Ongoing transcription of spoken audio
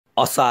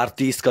असार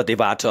 30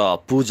 गतेबाट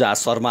पूजा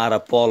शर्मा र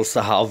पल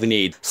शाह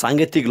अभिनीत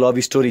साङ्गीतिक लभ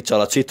स्टोरी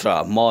चलचित्र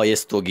म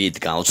यस्तो गीत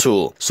गाउँछु,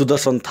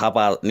 सुदर्शन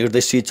थापा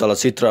निर्देशित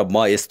चलचित्र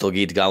म यस्तो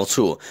गीत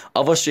गाउँछु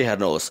अवश्य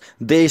हेर्नुहोस्।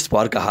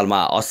 देशभरका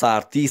हालमा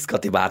असार 30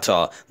 गतेबाट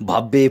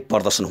भव्य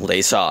प्रदर्शन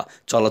हुँदैछ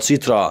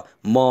चलचित्र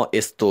म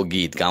यस्तो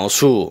गीत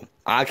गाउँछु।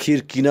 आखिर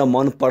किन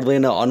मन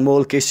पर्दैन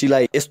अनमोल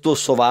केसीलाई यस्तो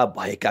स्वभाव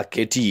भएका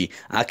केटी?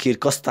 आखिर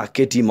कस्ता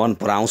केटी मन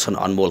पराउँछन्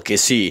अनमोल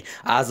केसी?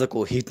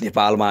 आजको हिट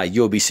नेपालमा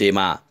यो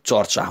विषयमा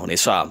चर्चा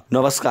हुनेछ।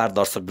 नमस्कार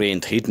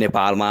दर्शकवृन्द, हिट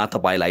नेपालमा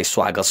तपाईलाई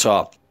स्वागत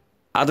छ।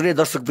 आदरणीय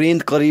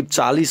दर्शकवृन्द, करिब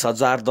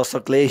 40,000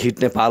 दर्शकले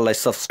हिट नेपाललाई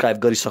सब्सक्राइब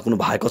गरिसक्नु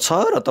भएको छ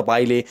र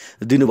तपाईले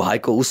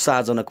दिनुभएको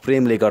उत्साहजनक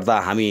प्रेमले गर्दा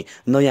हामी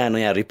नयाँ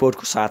नयाँ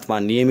रिपोर्टको साथमा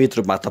नियमित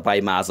रूपमा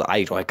तपाईमा आज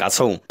आइरहेका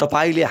छौँ।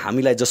 तपाईले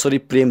हामीलाई जसरी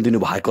प्रेम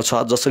दिनुभएको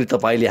छ, जसरी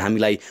तपाईले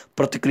हामीलाई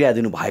प्रतिक्रिया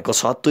दिनुभएको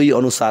छ, त्यही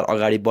अनुसार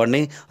अगाडि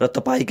बढ्ने र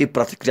तपाईकै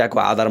प्रतिक्रियाको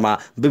आधारमा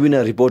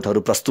विभिन्न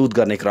रिपोर्टहरू प्रस्तुत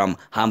गर्ने क्रम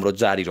हाम्रो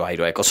जारी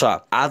रहिरहेको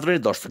छ।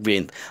 आदरणीय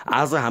दर्शकवृन्द,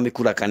 आज हामी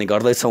कुराकानी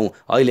गर्दैछौँ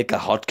अहिलेका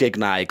हटकेक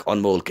नायक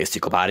अनमोल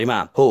केसीको बारेमा।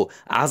 हो,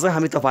 आज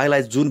हामी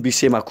तपाईलाई जुन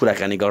विषयमा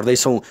कुराकानी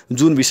गर्दैछौँ,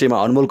 जुन विषयमा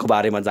अनमोलको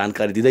बारेमा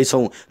जानकारी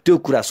दिँदैछौँ, त्यो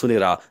कुरा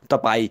सुनेर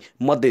तपाईँ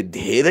मध्ये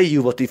धेरै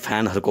युवती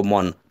फ्यानहरूको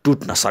मन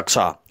टुट्न सक्छ।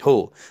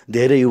 हो,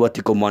 धेरै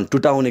युवतीको मन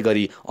टुटाउने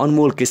गरी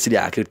अनमोल केसीले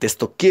आखिर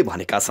त्यस्तो के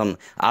भनेका छन्?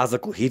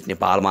 आजको हिट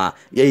नेपालमा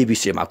यही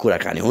विषयमा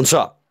कुराकानी हुन्छ।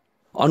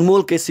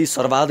 अनमोल केसी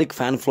सर्वाधिक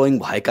फ्यान फ्लोइङ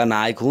भएका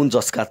नायक हुन्,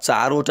 जसका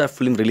 4वटा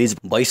फिल्म रिलिज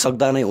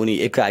भइसक्दा नै उनी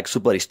एकाएक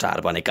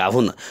सुपरस्टार बनेका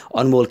हुन्।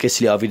 अनमोल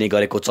केसीले अभिनय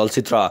गरेको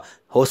चलचित्र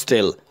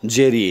होस्टेल,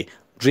 जेरी,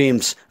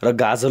 ड्रिम्स र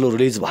गाजलो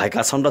रिलिज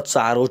भएका छन् र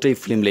 4वटै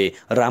फिल्मले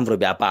राम्रो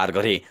व्यापार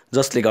गरे,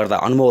 जसले गर्दा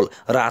अनमोल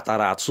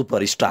रातारात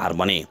सुपरस्टार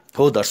बने।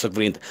 हो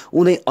दर्शकवृन्द,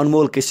 उनै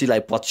अनमोल केसीलाई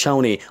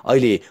पछ्याउने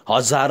अहिले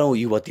हजारौं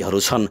युवतीहरू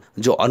छन्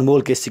जो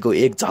अनमोल केसीको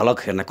एक झलक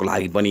हेर्नको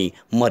लागि पनि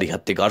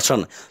मरिहत्ते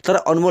गर्छन्। तर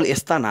अनमोल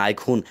यस्ता नायक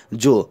हुन्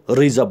जो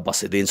रिजर्भ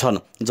बसिदिन्छन्,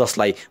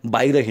 जसलाई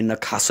बाहिर हिँड्न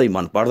खासै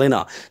मन पर्दैन।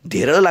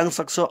 धेरै लाग्न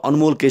सक्छ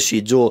अनमोल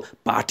केसी जो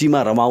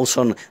पार्टीमा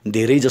रमाउँछन्,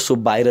 धेरै जसो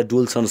बाहिर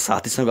डुल्छन्,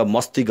 साथीसँग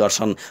मस्ती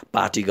गर्छन्,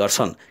 पार्टी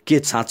गर्छन्। के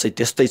साँच्चै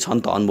त्यस्तै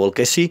छन् त अनमोल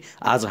केसी?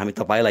 आज हामी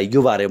तपाईलाई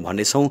यो बारेमा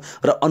भन्नेछौँ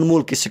र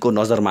अनमोल केसीको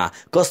नजरमा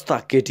कस्ता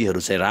केटीहरू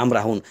चाहिँ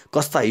राम्रा हुन्,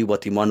 कस्ता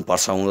युवती मन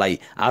पर्छ उनलाई,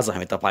 आज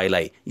हामी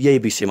तपाईलाई यही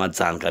विषयमा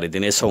जानकारी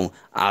दिनेछौँ।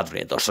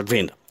 आदरणीय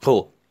दर्शकवृन्द,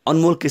 हो,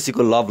 अनमोल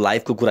केसीको लभ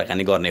लाइफको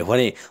कुराकानी गर्ने हो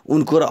भने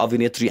उनको र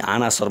अभिनेत्री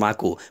आना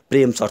शर्माको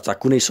प्रेम चर्चा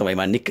कुनै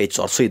समयमा निकै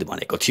चर्चित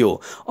बनेको थियो।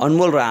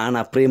 अनमोल र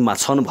आना प्रेममा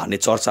छन् भन्ने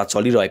चर्चा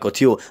चलिरहेको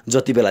थियो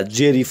जति बेला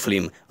जेरी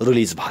फिल्म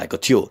रिलिज भएको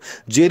थियो।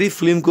 जेरी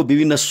फिल्मको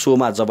विभिन्न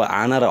सोमा जब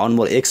आना र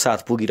अनमोल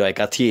एकसाथ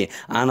पुगिरहेका थिए,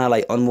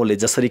 आनालाई अनमोलले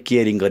जसरी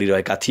केयरिङ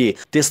गरिरहेका थिए,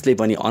 त्यसले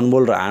पनि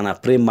अनमोल र आना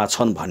प्रेममा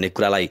छन् भन्ने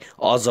कुरालाई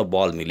अझ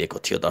बल मिलेको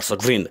थियो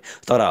दर्शकवृन्द।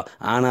 तर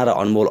आना र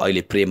अनमोल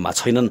अहिले प्रेममा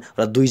छैनन्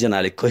र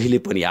दुईजनाले कहिले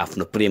पनि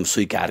आफ्नो प्रेम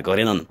स्वीकार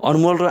गरेनन्।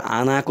 अनमोल र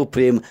आनाको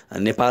प्रेम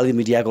नेपाली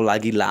मिडियाको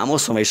लागि लामो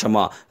समयसम्म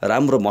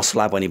राम्रो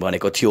मसला पनि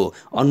बनेको थियो।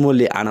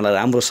 अनमोलले आनालाई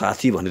राम्रो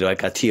साथी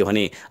भनिरहेका थिए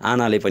भने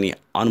आनाले पनि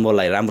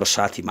अनमोललाई राम्रो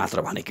साथी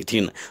मात्र भनेकी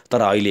थिइन्।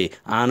 तर अहिले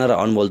आना र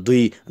अनमोल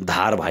दुई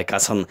धार भएका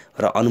छन्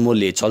र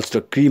अनमोलले चलचित्र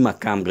क्रीमा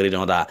काम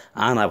गरिरहँदा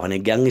आना भने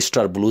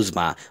ग्याङ्गस्टर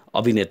ब्लुजमा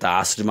अभिनेता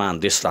श्रीमान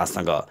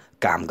देशराजसँग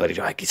काम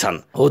गरिरहेकी छन्।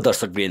 हो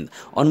दर्शकवृन्द,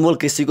 अनमोल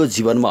केसीको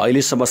जीवनमा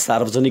अहिलेसम्म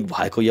सार्वजनिक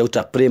भएको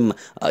एउटा प्रेम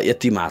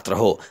यति मात्र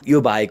हो।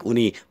 यो बाहेक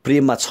उनी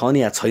प्रेममा छन्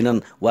या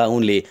छैनन्, वा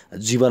उनले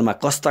जीवनमा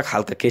कस्ता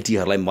खालका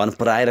केटीहरूलाई मन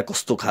पराएर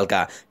कस्तो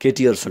खालका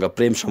केटीहरूसँग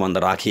प्रेम सम्बन्ध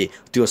राखे,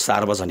 त्यो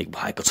सार्वजनिक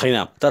भएको छैन।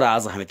 तर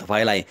आज हामी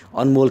तपाईलाई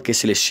अनमोल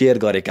केसीले शेयर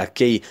गरेका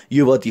केही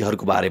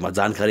युवतीहरूको बारेमा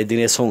जानकारी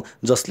दिनेछौँ,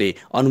 जसले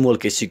अनमोल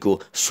केसीको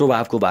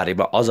स्वभावको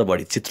बारेमा अझ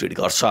बढी चित्रित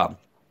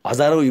गर्छ।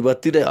 हजारौं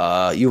युवती र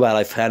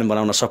युवालाई फ्यान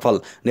बनाउन सफल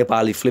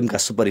नेपाली फिल्मका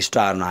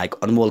सुपरस्टार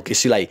नायक अनमोल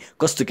केसीलाई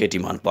कस्तो केटी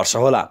मन पर्छ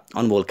होला?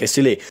 अनमोल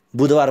केसीले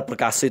बुधबार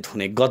प्रकाशित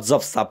हुने गजब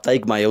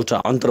साप्ताहिकमा एउटा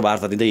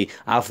अन्तर्वार्ता दिँदै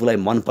आफूलाई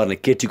मनपर्ने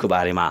केटीको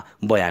बारेमा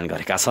बयान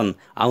गरेका छन्।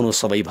 आउनु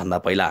सबैभन्दा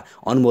पहिला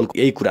अनमोलको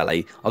यही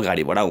कुरालाई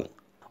अगाडि बढाउँ।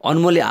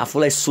 अनमोलले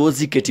आफूलाई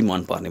सोझी केटी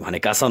मनपर्ने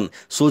भनेका छन्।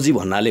 सोझी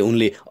भन्नाले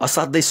उनले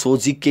असाध्यै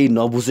सोझी केही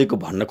नबुझेको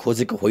भन्न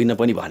खोजेको होइन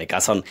पनि भनेका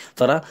छन्।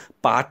 तर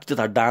पार्टी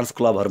तथा डान्स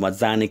क्लबहरूमा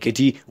जाने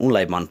केटी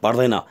उनलाई मन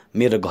पर्दैन।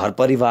 मेरो घर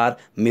परिवार,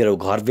 मेरो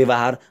घर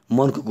व्यवहार,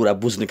 मनको कुरा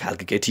बुझ्ने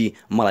खालको केटी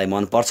मलाई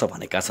मनपर्छ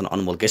भनेका छन्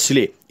अनमोल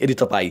केसीले। यदि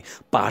तपाईँ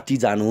पार्टी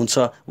जानुहुन्छ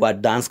वा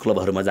डान्स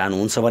क्लबहरूमा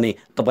जानुहुन्छ भने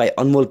तपाईँ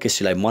अनमोल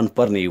केसीलाई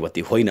मनपर्ने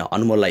युवती होइन।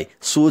 अनमोललाई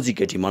सोझी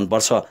केटी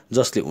मनपर्छ,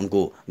 जसले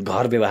उनको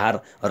घर व्यवहार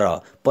र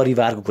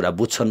परिवारको कुरा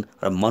बुझ्छन्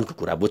र मनको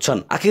कुरा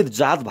बुझ्छन्। आखिर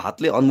जात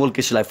भातले अनमोल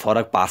केसीलाई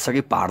फरक पार्छ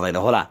कि पार्दैन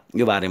होला?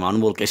 यो बारेमा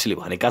अनमोल केसीले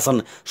भनेका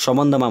छन्,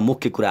 सम्बन्धमा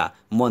मुख्य कुरा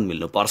मन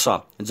मिल्नुपर्छ।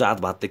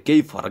 जातभातले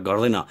केही फरक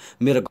गर्दैन।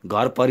 मेरो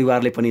घर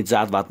परिवारले पनि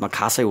जातभातमा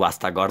खासै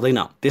वास्ता गर्दैन।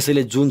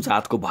 त्यसैले जुन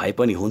जातको भए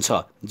पनि हुन्छ,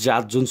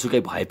 जात जुनसुकै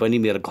भए पनि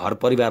मेरो घर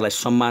परिवारलाई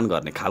सम्मान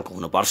गर्ने खालको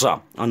हुनुपर्छ।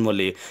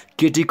 अनमोलले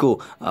केटीको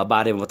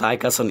बारेमा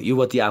बताएका छन्।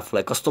 युवती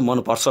आफूलाई कस्तो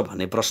मनपर्छ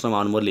भन्ने प्रश्नमा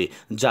अनमोलले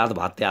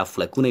जातभातले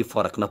आफूलाई कुनै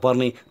फरक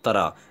नपर्ने तर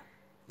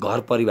घर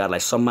परिवारलाई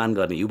सम्मान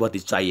गर्ने युवती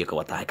चाहिएको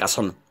बताएका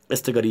छन्।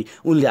 यस्तै गरी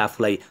उनले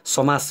आफूलाई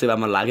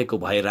समाजसेवामा लागेको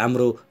भए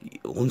राम्रो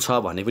हुन्छ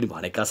भन्ने पनि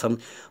भनेका छन्।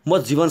 म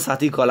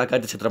जीवनसाथी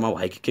कलाकारी क्षेत्रमा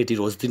भएकी केटी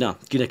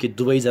रोज्दिनँ, किनकि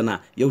दुवैजना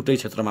एउटै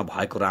क्षेत्रमा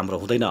भएको राम्रो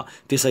हुँदैन।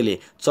 त्यसैले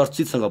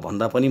चर्चितसँग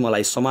भन्दा पनि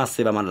मलाई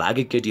समाजसेवामा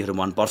लागेको केटीहरू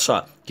मनपर्छ,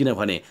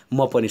 किनभने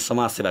म पनि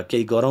समाजसेवा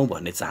केही गरौँ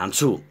भन्ने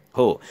चाहन्छु।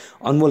 हो,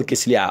 अनमोल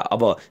केसीले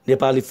अब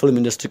नेपाली फिल्म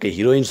इन्डस्ट्रीकै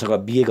हिरोइनसँग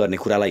बिहे गर्ने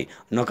कुरालाई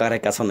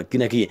नकारेका छन्,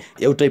 किनकि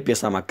एउटै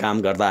पेसामा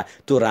काम गर्दा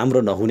त्यो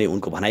राम्रो नहुने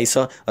उनको भनाइ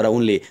छ र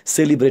उनले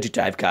सेलिब्रेटी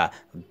टाइपका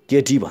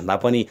केटी भन्दा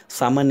पनि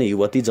सामान्य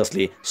युवती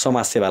जसले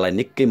समाजसेवालाई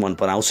निकै मन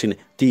पराउँछिन्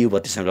ती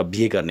युवतीसँग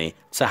बिहे गर्ने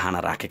चाहना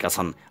राखेका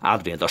छन्।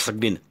 आदरणीय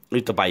दर्शकबिन,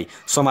 यदि तपाईँ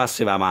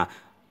समाजसेवामा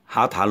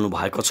हात हाल्नु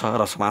भएको छ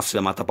र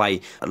समाजसेवामा तपाईँ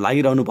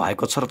लागिरहनु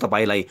भएको छ र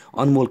तपाईँलाई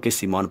अनमोल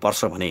केसी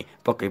मनपर्छ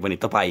भने पक्कै पनि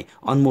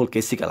तपाईँ अनमोल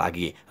केसीका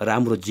लागि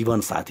राम्रो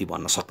जीवनसाथी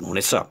बन्न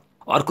सक्नुहुनेछ।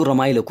 अर्को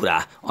रमाइलो कुरा,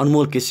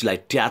 अनमोल केसीलाई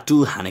ट्याटु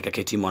हानेका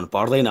केटी मन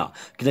पर्दैन,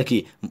 किनकि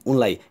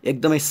उनलाई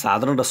एकदमै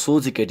साधारण र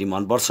सोझी केटी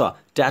मनपर्छ।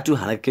 ट्याटु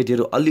हानेका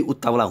केटीहरू अलि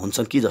उत्ताउला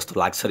हुन्छन् कि जस्तो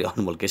लाग्छ अरे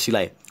अनमोल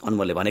केसीलाई।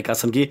 अनमोलले भनेका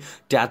छन् कि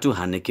ट्याटु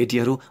हान्ने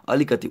केटीहरू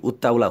अलिकति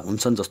उत्ताउला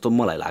हुन्छन् जस्तो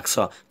मलाई लाग्छ,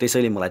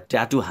 त्यसैले मलाई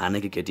ट्याटु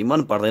हानेकी केटी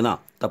मन पर्दैन।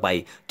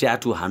 तपाईँ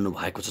ट्याटु हान्नु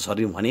भएको छ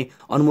शरीर भने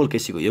अनमोल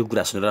केसीको यो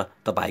कुरा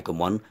सुनेर तपाईँको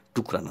मन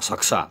टुक्रन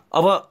सक्छ।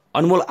 अब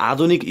अनमोल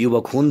आधुनिक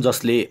युवक हुन्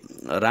जसले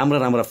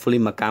राम्रा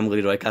फिल्ममा काम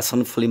गरिरहेका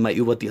छन्, फिल्ममा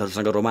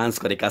युवतीहरूसँग रोमान्स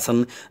गरेका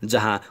छन्,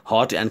 जहाँ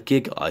हट एन्ड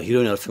केक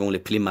हिरोइनहरूसँग उनले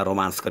फिल्ममा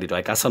रोमान्स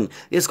गरिरहेका छन्।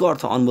 यसको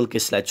अर्थ अनमोल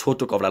केसीलाई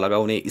छोटो कपडा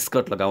लगाउने,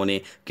 स्कर्ट लगाउने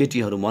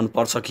केटीहरू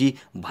मनपर्छ कि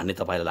भन्ने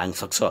तपाईँलाई लाग्न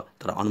सक्छ,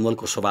 तर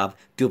अनमोलको स्वभाव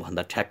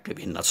त्योभन्दा ठ्याक्कै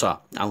भिन्न छ।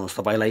 आउनुहोस्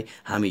तपाईँलाई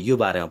हामी यो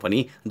बारेमा पनि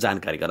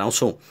जानकारी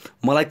गराउँछौँ।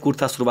 मलाई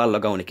कुर्ता सुरुवाल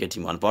लगाउने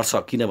केटी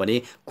मनपर्छ, किनभने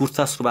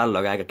कुर्ता सुरुवाल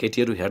लगाएका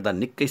केटीहरू हेर्दा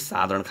निकै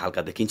साधारण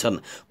खालका देखिन्छन्।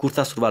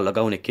 कुर्ता सुरुवाल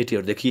लगाउने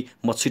केटीहरूदेखि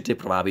म छिट्टै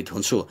प्रभावित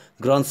हुन्छु।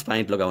 ग्रन्ज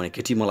प्यान्ट लगाउने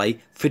केटी मलाई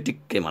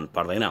फिटिक्कै मन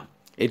पर्दैन।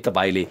 यदि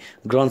तपाईँले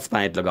ग्रन्ज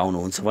प्यान्ट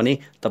लगाउनुहुन्छ भने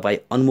तपाईँ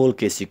अनमोल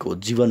केसीको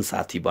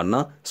जीवनसाथी बन्न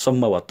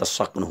सम्भवतः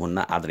सक्नुहुन्न।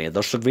 आदरणीय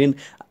दर्शकवृन्द,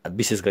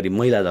 विशेष गरी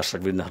महिला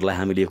दर्शकवृन्दहरूलाई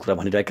हामीले यो कुरा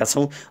भनिरहेका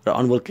छौँ र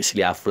अनमोल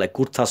केसीले आफूलाई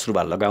कुर्ता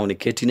सुरुवाल लगाउने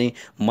केटी नै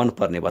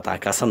मनपर्ने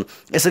बताएका छन्।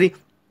 यसरी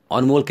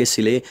अनमोल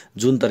केसीले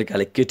जुन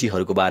तरिकाले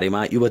केटीहरूको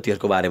बारेमा,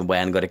 युवतीहरूको बारेमा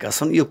बयान गरेका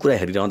छन्, यो कुरा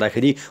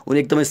हेरिरहँदाखेरि उनी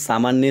एकदमै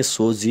सामान्य,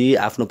 सोझी,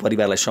 आफ्नो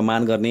परिवारलाई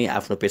सम्मान गर्ने,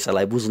 आफ्नो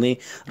पेसालाई बुझ्ने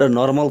र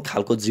नर्मल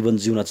खालको जीवन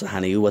जिउन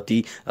चाहने युवती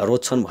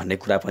रोज्छन् भन्ने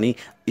कुरा पनि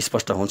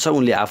स्पष्ट हुन्छ।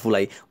 उनले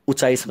आफूलाई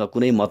उचाइसँग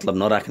कुनै मतलब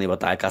नराख्ने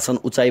बताएका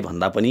छन्। उचाइ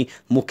भन्दा पनि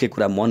मुख्य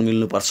कुरा मन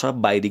मिल्नुपर्छ।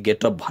 बाहिरी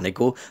गेटअप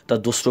भनेको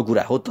त दोस्रो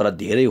कुरा हो, तर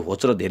धेरै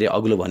होच र धेरै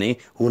अग्लो भने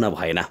हुन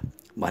भएन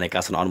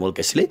भनेका छन् अनमोल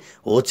केसीले।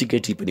 होची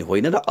केटी पनि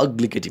होइन र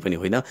अग्ली केटी पनि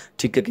होइन,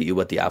 ठिक्ककै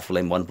युवती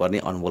आफूलाई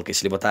मनपर्ने अनमोल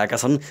केसीले बताएका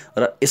छन्।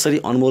 र यसरी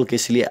अनमोल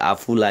केसीले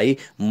आफूलाई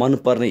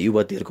मनपर्ने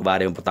युवतीहरूको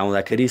बारेमा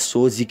बताउँदाखेरि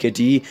सोझी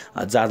केटी,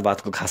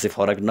 जातवातको खासै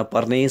फरक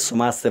नपर्ने,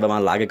 समाजसेवामा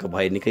लागेको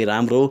भए निकै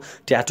राम्रो,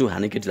 ट्याटु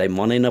हाने केटीलाई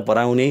मनै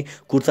नपराउने,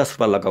 कुर्ता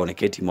सुरुवाल लगाउने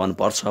केटी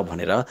मनपर्छ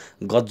भनेर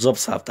गजब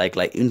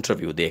साप्ताहिकलाई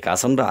इन्टरभ्यू दिएका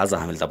छन्। र आज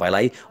हामीले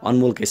तपाईँलाई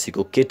अनमोल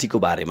केसीको केटीको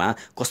बारेमा,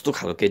 कस्तो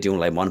खालको केटी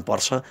उनलाई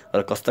मनपर्छ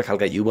र कस्तो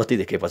खालका युवती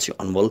देखेपछि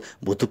अनमोल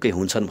भुतुक्कै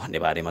हुन्छन् भन्ने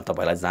बारेमा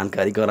तपाईँलाई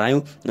जानकारी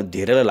गरायौँ।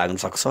 धेरैलाई लाग्न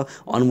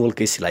सक्छ अनमोल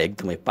केसीलाई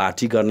एकदमै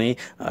पार्टी गर्ने,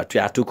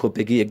 ट्याटु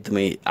खोपेकी,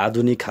 एकदमै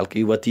आधुनिक खालको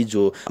युवती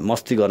जो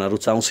मस्ती गर्न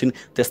रुचाउँछिन्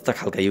त्यस्ता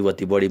खालका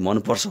युवती बढी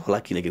मनपर्छ होला,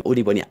 किनकि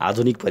उनी पनि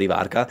आधुनिक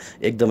परिवारका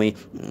एकदमै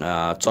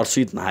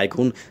चर्चित नायक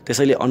हुन्।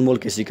 त्यसैले अनमोल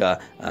केसीका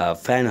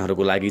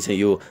फ्यानहरूको लागि चाहिँ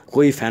यो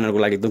कोही फ्यानहरूको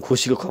लागि एकदम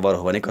खुसीको खबर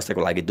हो भने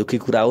कसैको लागि दुःखी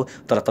कुरा हो।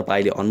 तर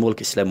तपाईँले अनमोल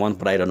केसीलाई मन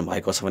पराइरहनु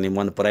भएको छ भने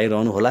मन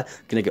पराइरहनु होला,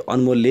 किनकि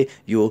अनमोलले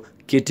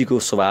यो केटीको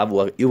स्वभाव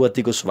वा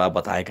युवतीको स्वभाव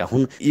बताएका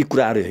हुन्। यी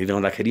कुराहरू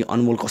हेरिरहँदाखेरि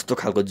अनमोल कस्तो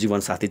खालको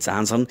जीवनसाथी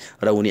चाहन्छन्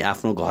र उनी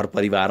आफ्नो घर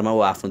परिवारमा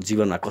वा आफ्नो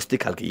जीवनमा कस्तै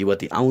खालको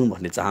युवती आउन्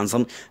भन्ने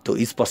चाहन्छन् त्यो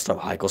स्पष्ट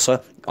भएको छ।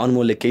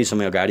 अनमोलले केही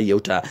समय अगाडि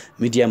एउटा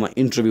मिडियामा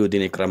इन्टरभ्यू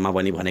दिने क्रममा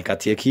पनि भनेका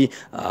थिए कि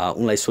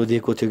उनलाई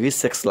सोधिएको थियो कि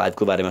सेक्स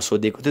लाइफको बारेमा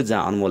सोधिएको थियो,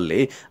 जहाँ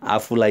अनमोलले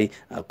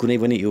आफूलाई कुनै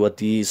पनि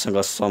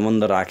युवतीसँग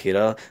सम्बन्ध राखेर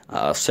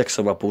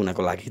सेक्समा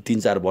पुग्नको लागि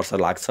 3-4 वर्ष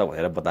लाग्छ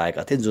भनेर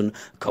बताएका थिए, जुन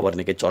खबर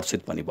निकै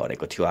चर्चित पनि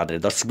बढेको थियो। आदरणीय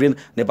दर्शकवृन्द,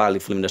 नेपाली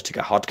फिल्म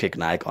इन्डस्ट्रीका हटकेक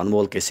नायक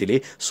अनमोल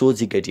केसीले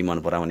सोझी केटी मन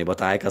पराउने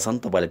बताएका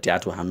छन्। तपाईँले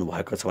ट्याटु हान्नु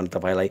भएको छ भने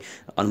तपाईँलाई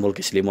अनमोल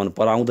केसीले मन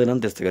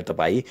पराउँदैनन्। त्यस्तै गरी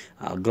तपाईँ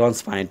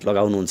ग्रन्ज प्यान्ट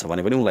लगाउनुहुन्छ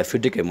भने पनि उनलाई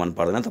फिटिकै मन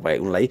पर्दैन, तपाईँ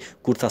उनलाई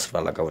कुर्ता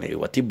सुरुवाल लगाउने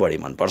युवती बढी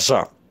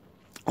मनपर्छ।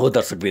 हो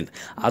दर्शकवृन्द,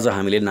 आज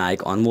हामीले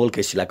नायक अनमोल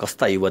केसीलाई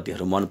कस्ता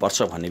युवतीहरू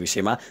मनपर्छ भन्ने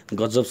विषयमा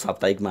गजब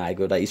साप्ताहिकमा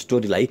आएको एउटा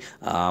स्टोरीलाई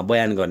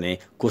बयान गर्ने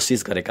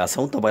कोसिस गरेका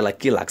छौँ। तपाईँलाई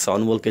के लाग्छ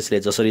अनमोल केसीले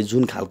जसरी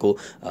जुन खालको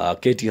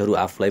केटीहरू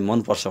आफूलाई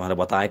मनपर्छ भनेर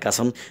बताएका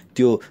छन्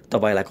त्यो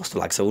तपाईँलाई कस्तो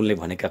लाग्छ? उनले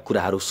भनेका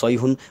कुराहरू सही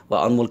हुन् वा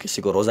अनमोल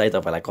केसीको रोजाइ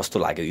तपाईँलाई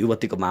कस्तो लाग्यो?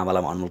 युवतीको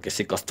मामलामा अनमोल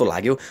केसी कस्तो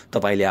लाग्यो?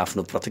 तपाईँले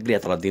आफ्नो प्रतिक्रिया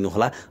तल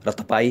दिनुहोला र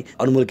तपाईँ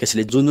अनमोल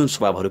केसीले जुन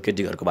स्वभावहरू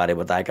केटीहरूको बारे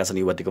बताएका छन्,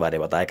 युवतीको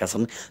बारे बताएका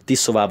छन्, ती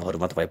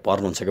स्वभावहरूमा तपाईँ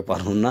पर्नुहुन्छ कि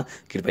पर्नुहुन्न?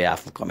 कृपया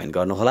आफ्नो कमेन्ट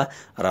गर्नुहोला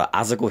र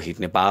आजको हिट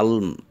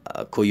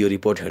नेपालको यो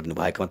रिपोर्ट हेर्नु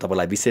भएकोमा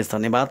तपाईँलाई विशेष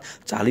धन्यवाद।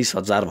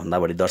 40,000 भन्दा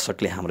बढी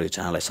दर्शकले हाम्रो यो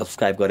च्यानललाई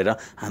सब्स्क्राइब गरेर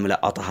हामीलाई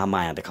अथाह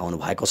माया देखाउनु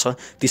भएको छ।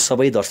 ती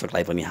सबै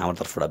दर्शकलाई पनि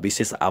हाम्रो तर्फबाट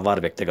विशेष आभार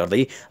व्यक्त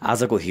गर्दै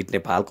आजको हिट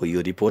नेपालको यो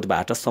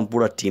रिपोर्टबाट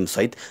सम्पूर्ण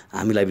टिमसहित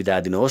हामीलाई बिदा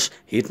दिनुहोस्।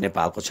 हिट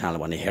नेपालको च्यानल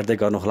भने हेर्दै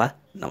गर्नुहोला।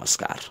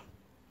 नमस्कार।